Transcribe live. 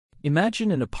Imagine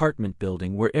an apartment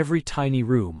building where every tiny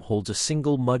room holds a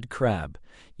single mud crab,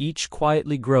 each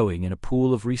quietly growing in a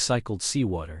pool of recycled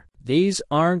seawater. These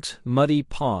aren't muddy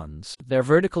ponds. They're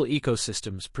vertical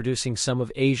ecosystems producing some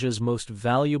of Asia's most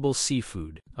valuable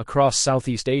seafood. Across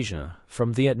Southeast Asia,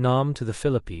 from Vietnam to the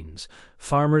Philippines,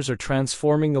 farmers are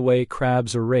transforming the way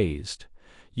crabs are raised,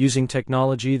 using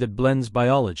technology that blends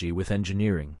biology with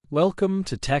engineering. Welcome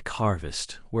to Tech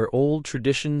Harvest, where old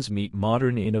traditions meet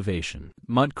modern innovation.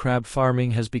 Mud crab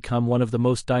farming has become one of the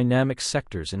most dynamic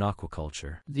sectors in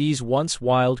aquaculture. These once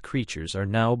wild creatures are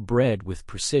now bred with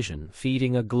precision,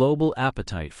 feeding a global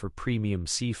appetite for premium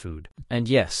seafood. And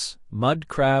yes, mud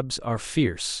crabs are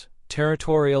fierce,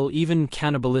 territorial, even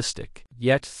cannibalistic.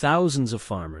 Yet thousands of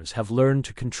farmers have learned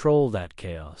to control that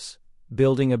chaos,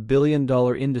 building a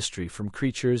billion-dollar industry from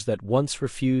creatures that once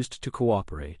refused to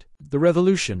cooperate. The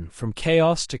revolution from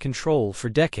chaos to control. For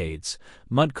decades,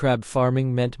 mud crab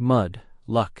farming meant mud,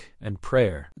 luck, and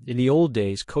prayer. In the old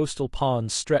days, coastal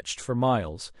ponds stretched for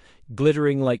miles,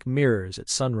 glittering like mirrors at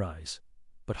sunrise,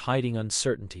 but hiding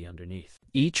uncertainty underneath.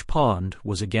 Each pond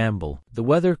was a gamble. The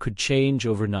weather could change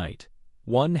overnight.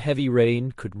 One heavy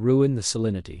rain could ruin the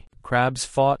salinity. Crabs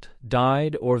fought,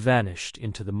 died, or vanished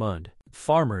into the mud.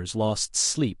 Farmers lost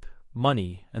sleep,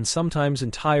 money, and sometimes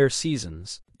entire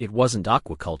seasons. It wasn't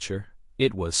aquaculture,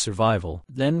 it was survival.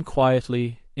 Then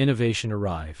quietly, innovation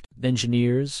arrived.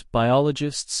 Engineers,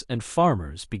 biologists, and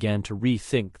farmers began to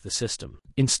rethink the system.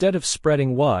 Instead of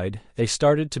spreading wide, they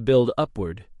started to build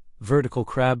upward, vertical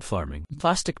crab farming.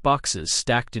 Plastic boxes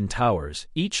stacked in towers,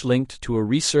 each linked to a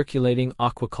recirculating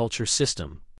aquaculture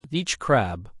system. Each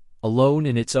crab, alone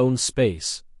in its own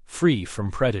space, free from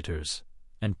predators,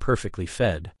 and perfectly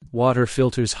fed. Water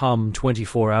filters hum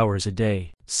 24 hours a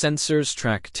day. Sensors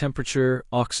track temperature,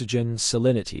 oxygen,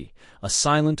 salinity, a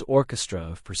silent orchestra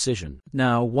of precision.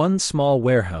 Now, one small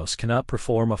warehouse cannot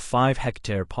perform a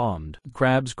 5-hectare pond.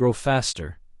 Crabs grow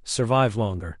faster, survive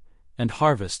longer, and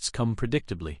harvests come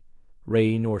predictably,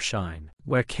 rain or shine.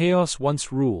 Where chaos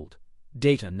once ruled,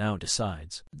 data now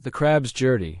decides. The crab's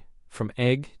journey, from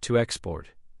egg to export.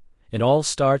 It all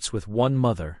starts with one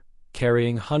mother,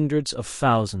 carrying hundreds of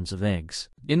thousands of eggs.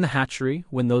 In the hatchery,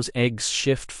 when those eggs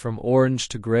shift from orange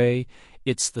to gray,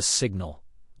 it's the signal.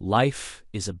 Life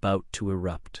is about to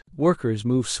erupt. Workers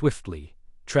move swiftly,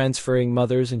 transferring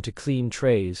mothers into clean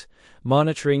trays,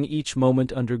 monitoring each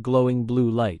moment under glowing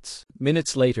blue lights.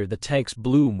 Minutes later, the tanks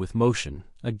bloom with motion,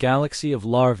 a galaxy of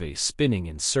larvae spinning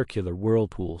in circular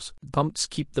whirlpools. Pumps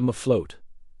keep them afloat.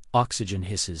 Oxygen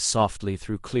hisses softly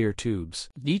through clear tubes.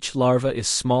 Each larva is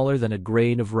smaller than a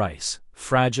grain of rice,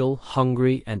 fragile,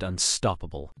 hungry, and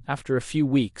unstoppable. After a few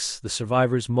weeks, the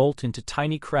survivors molt into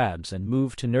tiny crabs and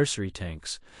move to nursery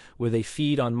tanks, where they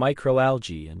feed on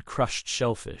microalgae and crushed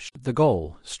shellfish. The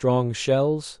goal: strong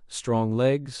shells, strong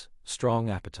legs, strong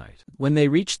appetite. When they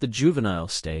reach the juvenile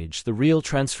stage, the real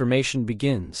transformation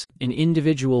begins. In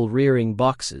individual rearing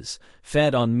boxes,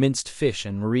 fed on minced fish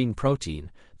and marine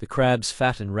protein, the crabs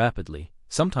fatten rapidly,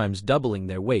 sometimes doubling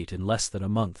their weight in less than a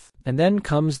month. And then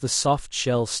comes the soft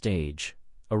shell stage,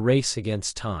 a race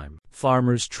against time.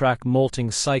 Farmers track molting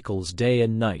cycles day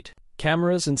and night.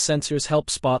 Cameras and sensors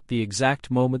help spot the exact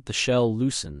moment the shell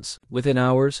loosens. Within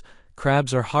hours,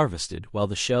 crabs are harvested while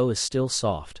the shell is still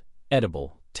soft,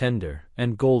 edible, tender,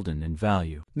 and golden in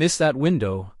value. Miss that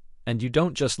window, and you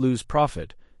don't just lose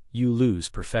profit, you lose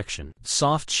perfection.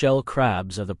 Soft-shell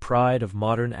crabs are the pride of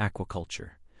modern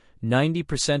aquaculture.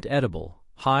 90% edible,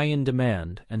 high in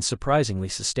demand, and surprisingly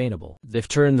sustainable. They've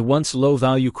turned the once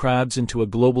low-value crabs into a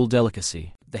global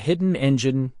delicacy. The hidden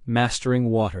engine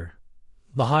mastering water.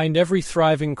 Behind every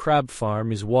thriving crab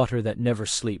farm is water that never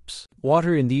sleeps.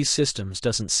 Water in these systems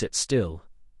doesn't sit still.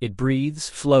 It breathes,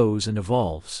 flows, and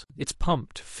evolves. It's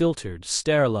pumped, filtered,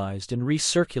 sterilized, and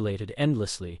recirculated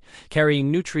endlessly,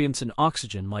 carrying nutrients and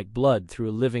oxygen like blood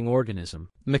through a living organism.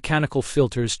 Mechanical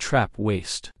filters trap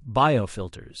waste.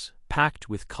 Biofilters, packed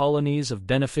with colonies of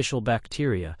beneficial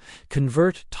bacteria,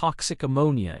 convert toxic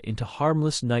ammonia into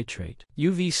harmless nitrate.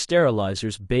 UV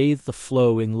sterilizers bathe the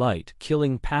flow in light,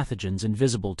 killing pathogens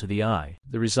invisible to the eye.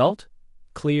 The result?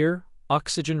 Clear,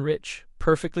 oxygen-rich,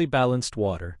 perfectly balanced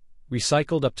water,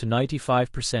 recycled up to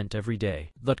 95% every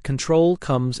day. But control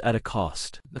comes at a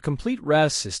cost. The complete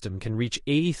RAS system can reach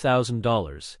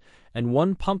 $80,000, and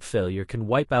one pump failure can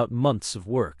wipe out months of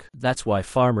work. That's why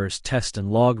farmers test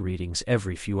and log readings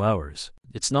every few hours.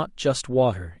 It's not just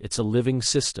water, it's a living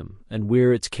system, and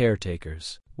we're its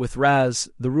caretakers. With RAS,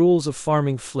 the rules of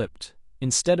farming flipped.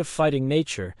 Instead of fighting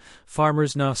nature,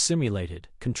 farmers now simulate it,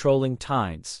 controlling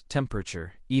tides,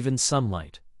 temperature, even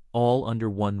sunlight. all under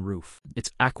one roof.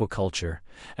 It's aquaculture,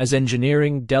 as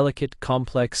engineering delicate,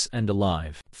 complex, and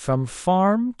alive. From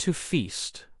farm to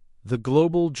feast, the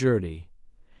global journey.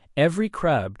 Every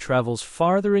crab travels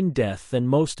farther in death than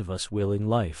most of us will in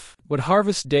life. When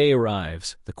harvest day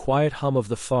arrives, the quiet hum of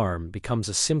the farm becomes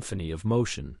a symphony of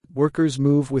motion. Workers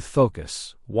move with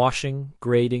focus, washing,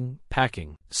 grading,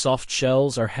 packing. Soft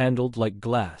shells are handled like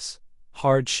glass.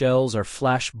 Hard shells are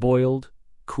flash-boiled,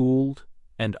 cooled,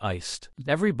 and iced.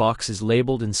 Every box is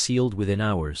labeled and sealed within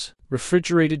hours.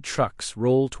 Refrigerated trucks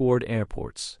roll toward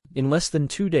airports. In less than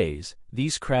 2 days,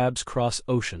 these crabs cross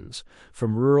oceans,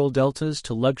 from rural deltas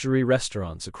to luxury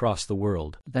restaurants across the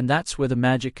world. And that's where the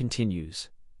magic continues.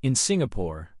 In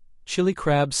Singapore, chili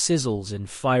crab sizzles in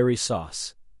fiery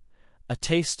sauce, a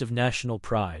taste of national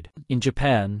pride. In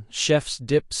Japan, chefs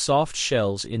dip soft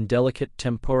shells in delicate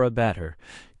tempura batter,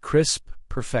 crisp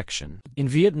perfection. In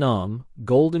Vietnam,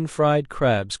 golden fried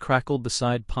crabs crackle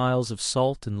beside piles of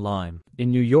salt and lime.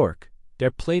 In New York, they're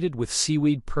plated with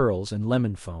seaweed pearls and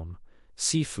lemon foam,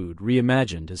 seafood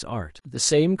reimagined as art. The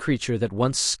same creature that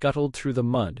once scuttled through the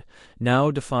mud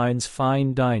now defines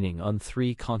fine dining on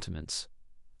 3 continents.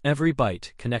 Every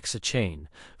bite connects a chain,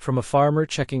 from a farmer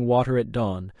checking water at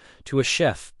dawn to a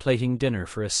chef plating dinner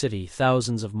for a city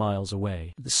thousands of miles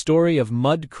away. The story of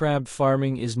mud crab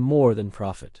farming is more than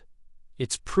profit.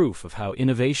 It's proof of how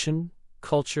innovation,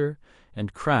 culture,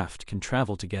 and craft can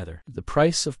travel together. The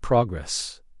price of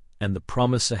progress and the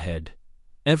promise ahead.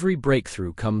 Every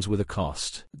breakthrough comes with a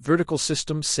cost. Vertical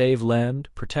systems save land,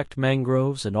 protect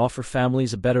mangroves, and offer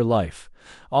families a better life,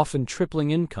 often tripling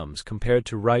incomes compared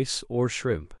to rice or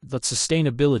shrimp. But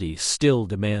sustainability still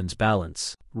demands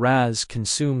balance. RAS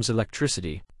consumes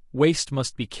electricity. Waste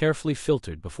must be carefully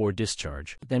filtered before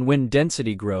discharge. Then when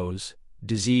density grows,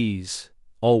 disease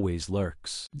always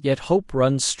lurks. Yet hope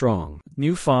runs strong.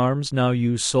 New farms now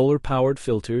use solar-powered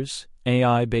filters,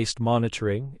 AI-based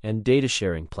monitoring, and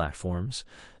data-sharing platforms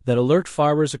that alert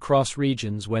farmers across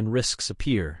regions when risks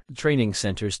appear. Training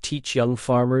centers teach young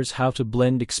farmers how to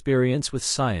blend experience with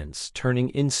science, turning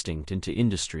instinct into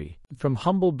industry. From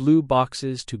humble blue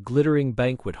boxes to glittering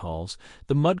banquet halls,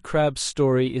 the mud crab's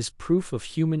story is proof of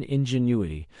human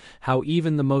ingenuity, how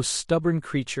even the most stubborn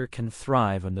creature can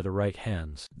thrive under the right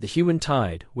hands. The human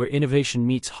tide, where innovation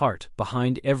meets heart,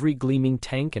 behind every gleaming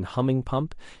tank and humming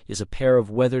pump, is a pair of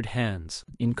weathered hands.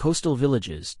 In coastal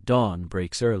villages, dawn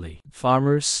breaks early.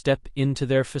 Farmers step into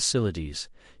their facilities,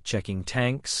 checking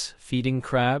tanks, feeding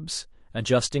crabs,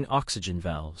 adjusting oxygen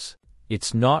valves.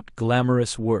 It's not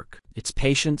glamorous work. It's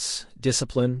patience,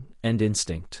 discipline, and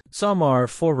instinct. Some are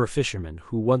former fishermen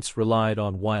who once relied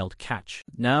on wild catch.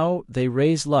 Now they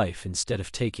raise life instead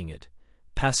of taking it,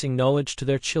 passing knowledge to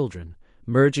their children,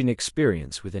 merging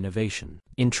experience with innovation.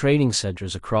 In training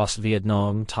centers across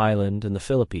Vietnam, Thailand, and the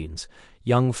Philippines,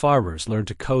 young farmers learn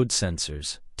to code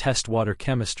sensors, test water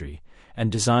chemistry,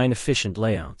 and design efficient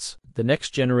layouts. The next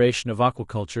generation of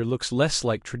aquaculture looks less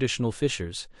like traditional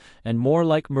fishers and more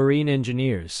like marine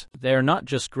engineers. They are not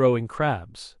just growing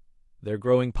crabs, they're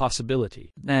growing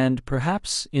possibility. And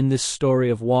perhaps in this story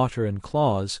of water and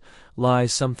claws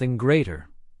lies something greater,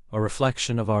 a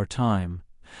reflection of our time,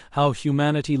 how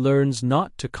humanity learns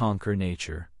not to conquer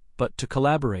nature, but to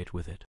collaborate with it.